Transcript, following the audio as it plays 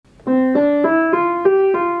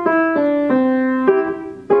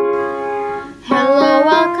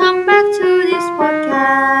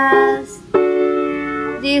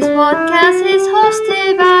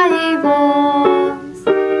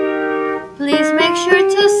Please make sure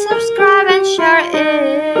to subscribe and share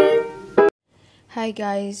it. Hi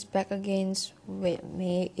guys, back again with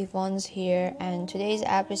me, Yvonne's here, and today's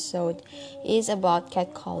episode is about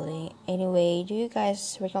catcalling. Anyway, do you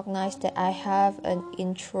guys recognize that I have an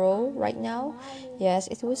intro right now? Yes,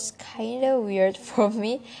 it was kind of weird for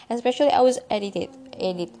me, especially I was edit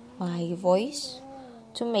my voice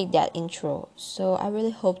to make that intro. So I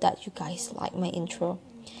really hope that you guys like my intro,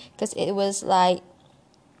 because it was like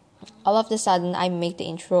all of a sudden I make the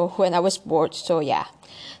intro when I was bored. So yeah.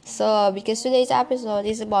 So because today's episode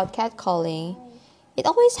is about catcalling, it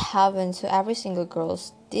always happens to every single girl.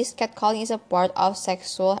 This catcalling is a part of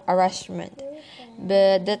sexual harassment.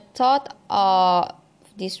 But the thought of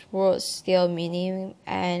this word still meaning,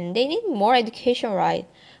 and they need more education, right?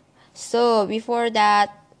 So before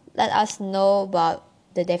that, let us know about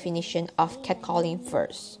the definition of catcalling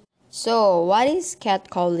first. So, what is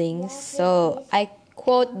catcalling? So, I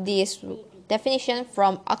quote this definition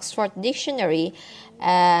from Oxford Dictionary,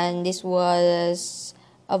 and this was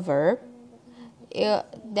a verb.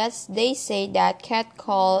 They say that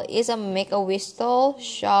catcall is a make a whistle,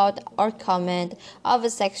 shout, or comment of a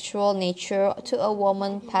sexual nature to a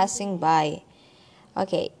woman passing by.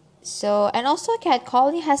 Okay, so and also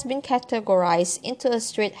catcalling has been categorized into a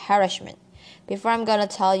street harassment. Before I'm gonna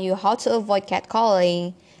tell you how to avoid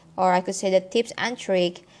catcalling, or I could say the tips and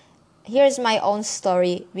trick, here's my own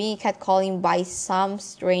story being catcalling by some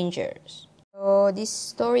strangers. So this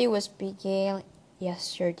story was began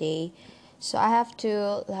yesterday. So I have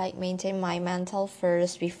to maintain my mental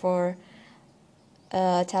first before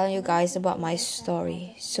telling you guys about my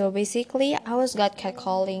story. So basically I was got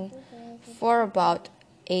catcalling for about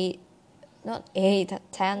 10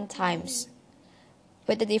 times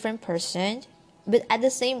with a different person, but at the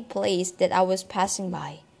same place that I was passing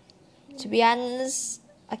by. To be honest,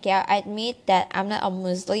 okay, I admit that I'm not a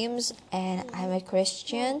Muslim and I'm a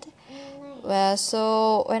Christian. Well,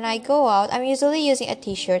 so when I go out, I'm usually using a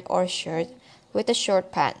t-shirt or shirt with the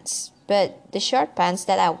short pants. But the short pants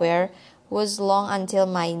that I wear was long until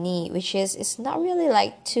my knee, which is it's not really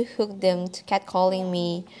like to hook them to catcalling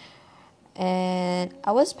me. And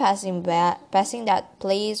I was passing that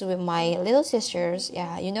place with my little sisters.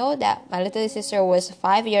 Yeah, you know that my little sister was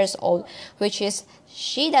 5 years old, which is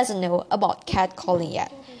she doesn't know about catcalling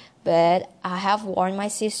yet. But I have warned my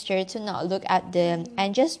sister to not look at them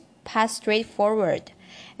and just pass straight forward.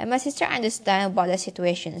 And my sister understand about the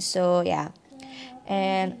situation. So yeah.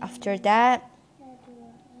 And afterward,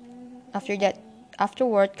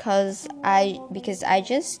 because I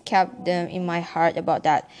just kept them in my heart about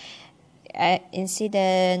that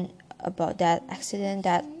about that accident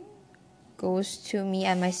that goes to me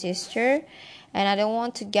and my sister, and I don't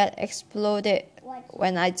want to get exploded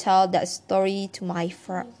when I tell that story to my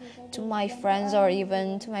friends or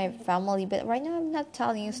even to my family. But right now I'm not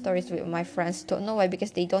telling stories with my friends. Don't know why,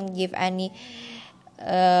 because they don't give any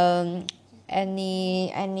um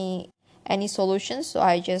any solutions. So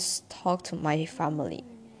I just talk to my family.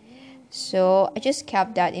 So I just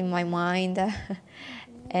kept that in my mind.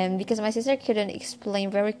 And because my sister couldn't explain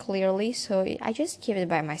very clearly, so I just keep it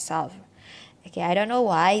by myself. Okay, I don't know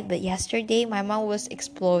why, but yesterday my mom was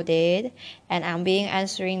exploded and I'm being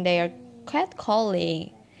answering their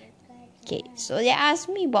catcalling. Okay, so they asked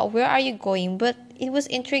me, but where are you going? But it was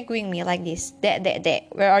intriguing me like this.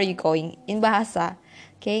 Where are you going? In Bahasa.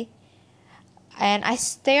 Okay? And I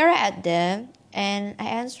stare at them and I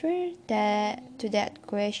answer that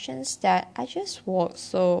questions that I just walked.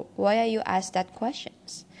 So why are you ask that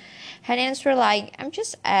questions? And answer like I'm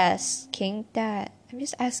just asking, and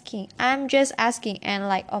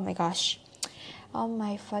like, oh my gosh, oh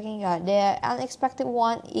my fucking god. The unexpected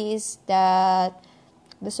one is that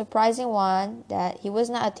the surprising one that he was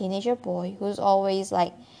not a teenager boy who's always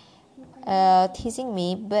teasing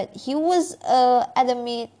me, but he was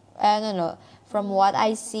admit, I don't know, from what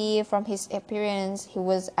I see from his appearance, he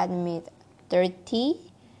was admit 30s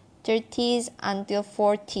until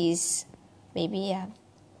 40s, maybe. Yeah,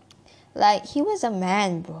 like he was a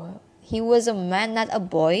man, bro. He was a man, not a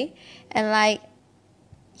boy. And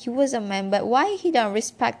he was a man, but why he don't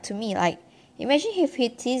respect to me? Like, imagine if he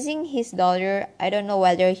teasing his daughter. I don't know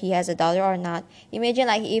whether he has a daughter or not. Imagine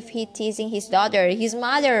if he teasing his daughter, his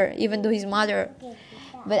mother, even though his mother.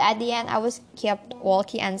 But at the end, I was kept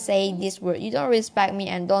walking and saying this word: "You don't respect me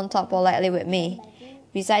and don't talk politely with me."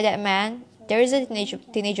 Beside that man, there is a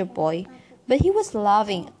teenager boy, but he was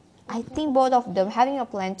laughing. I think both of them having a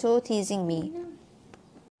plan to teasing me.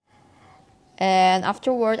 And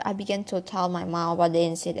afterward, I began to tell my mom about the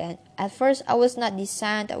incident. At first, I was not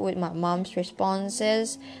decent with my mom's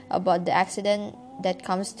responses about the accident, that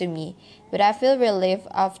comes to me, but I feel relief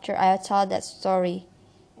after I tell that story.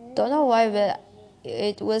 Don't know why, but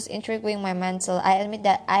it was intriguing my mental. I admit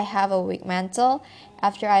that I have a weak mental.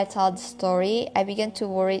 After I tell the story, I began to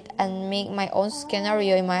worry and make my own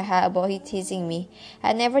scenario in my head about he teasing me.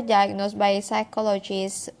 I never diagnosed by a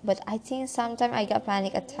psychologist, but I think sometimes I got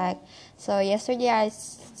panic attack. So yesterday,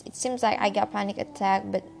 it seems like I got panic attack,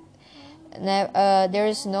 but there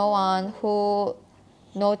is no one who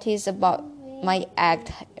noticed about my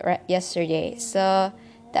act yesterday. So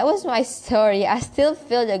that was my story. I still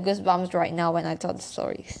feel the goosebumps right now when I tell the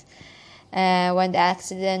stories. When the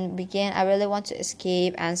accident began, I really want to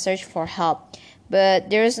escape and search for help, but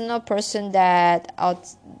there is no person that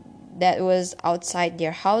was outside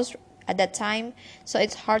their house at that time, so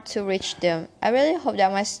it's hard to reach them. I really hope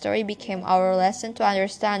that my story became our lesson to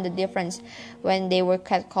understand the difference when they were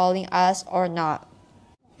catcalling us or not.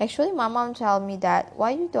 Actually, my mom told me that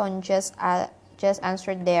why you don't just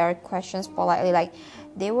answer their questions politely. Like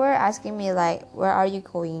they were asking me like, "Where are you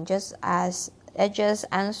going?" I just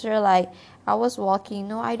answer like I was walking.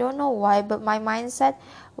 No, I don't know why, but my mindset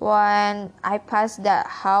when I passed that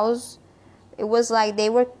house, it was like they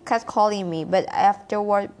were catcalling me. But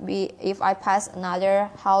afterward, if I pass another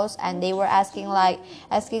house and they were asking like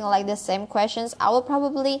the same questions, I will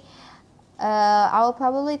probably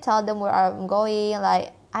tell them where I'm going.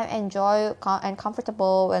 Like I enjoy and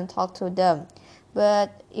comfortable when talk to them.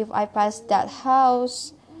 But if I pass that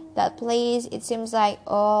house, that place, it seems like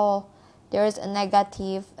there's a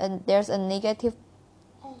negative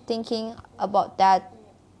thinking about that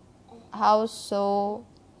house. So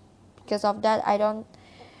because of that, I don't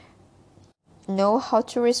know how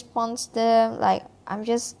to respond to them. Like I'm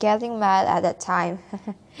just getting mad at that time.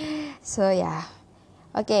 So yeah,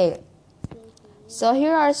 okay. So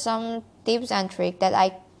here are some tips and tricks that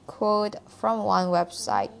I quote from one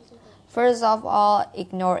website. First of all,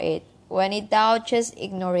 ignore it. When in doubt, just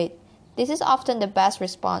ignore it. This is often the best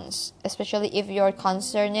response, especially if you're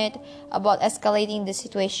concerned about escalating the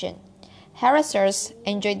situation. Harassers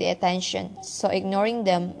enjoy the attention, so ignoring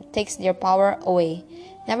them takes their power away.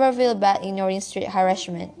 Never feel bad ignoring street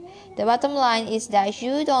harassment. The bottom line is that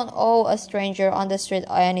you don't owe a stranger on the street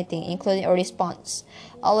or anything, including a response.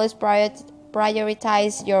 Always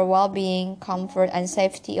prioritize your well-being, comfort, and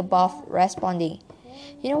safety above responding.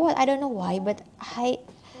 You know what? I don't know why, but I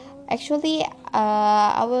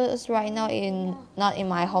was right now in not in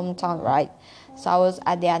my hometown, right? So I was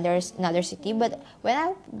at the another city. But when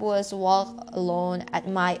I was walk alone at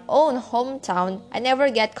my own hometown, I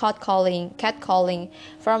never get catcalling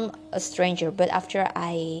from a stranger. But after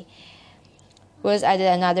I was at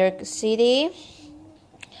another city,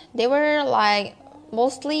 they were like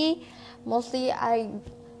mostly I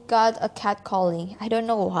got a catcalling. I don't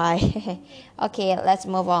know why. Okay, let's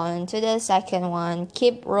move on to the second one.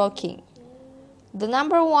 Keep rocking. The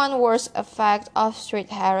number one worst effect of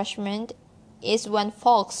street harassment is when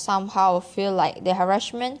folks somehow feel like the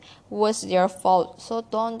harassment was their fault. So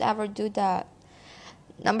don't ever do that.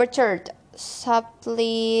 Number third,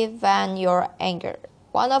 subtly vent your anger.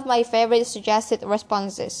 One of my favorite suggested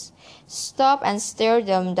responses. Stop and stare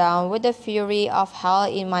them down with the fury of hell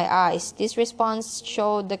in my eyes. This response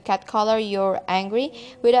showed the catcaller you're angry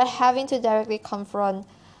without having to directly confront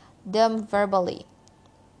them verbally.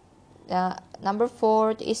 Number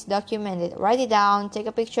four is document it. Write it down. Take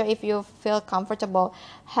a picture if you feel comfortable.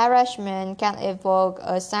 Harassment can evoke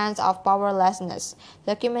a sense of powerlessness.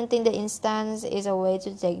 Documenting the instance is a way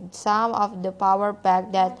to take some of the power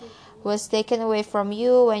back that was taken away from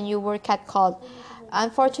you when you were catcalled.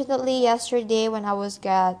 Unfortunately, yesterday when I was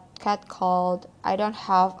catcalled, I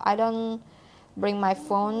don't bring my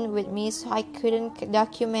phone with me, so I couldn't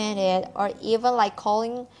document it or even like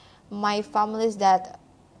calling my families that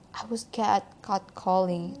I was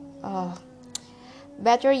catcalling.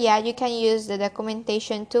 Better yet, you can use the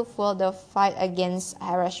documentation to fuel the fight against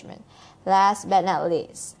harassment. Last but not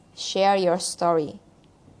least, share your story.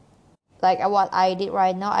 Like what I did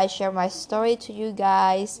right now, I share my story to you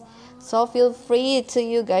guys. So feel free to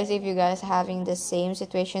you guys if you guys having the same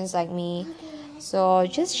situations like me. So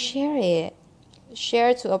just share it.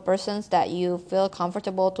 Share to a person that you feel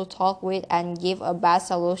comfortable to talk with and give a best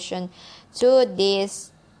solution to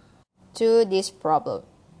these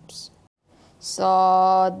problems.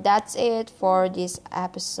 So that's it for this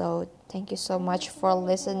episode. Thank you so much for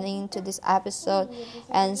listening to this episode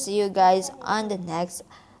and see you guys on the next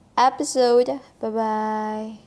episode. Bye bye.